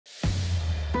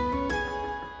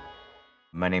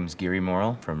My name's Geary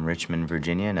Morrill from Richmond,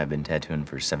 Virginia, and I've been tattooing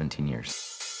for 17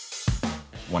 years.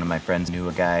 One of my friends knew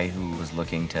a guy who was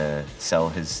looking to sell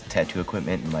his tattoo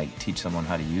equipment and like teach someone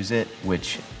how to use it,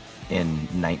 which in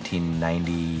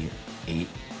 1998,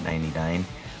 99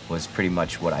 was pretty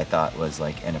much what I thought was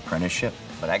like an apprenticeship.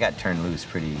 But I got turned loose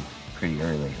pretty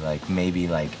early, like maybe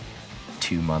like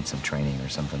 2 months of training or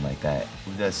something like that.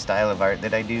 The style of art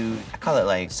that I do, I call it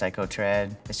like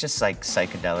psychotrad. It's just like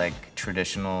psychedelic,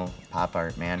 traditional pop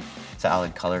art, man.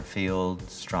 Solid color field,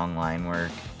 strong line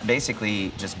work.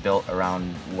 Basically just built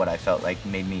around what I felt like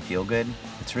made me feel good.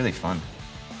 It's really fun.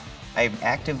 I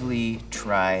actively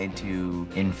try to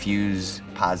infuse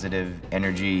positive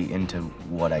energy into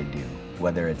what I do,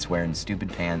 whether it's wearing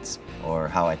stupid pants or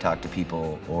how I talk to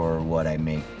people or what I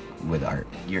make with art.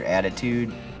 Your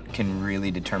attitude can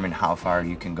really determine how far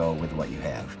you can go with what you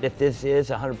have. If this is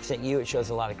 100% you, it shows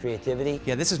a lot of creativity.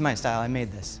 Yeah, this is my style. I made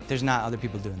this. There's not other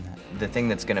people doing that. The thing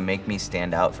that's gonna make me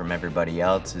stand out from everybody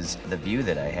else is the view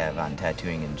that I have on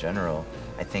tattooing in general.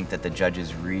 I think that the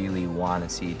judges really want to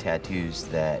see tattoos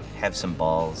that have some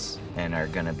balls and are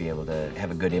gonna be able to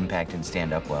have a good impact and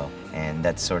stand up well. And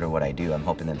that's sort of what I do. I'm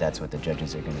hoping that that's what the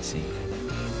judges are gonna see.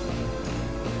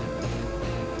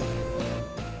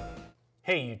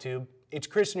 Hey YouTube, it's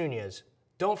Chris Nunez.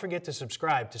 Don't forget to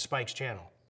subscribe to Spike's channel.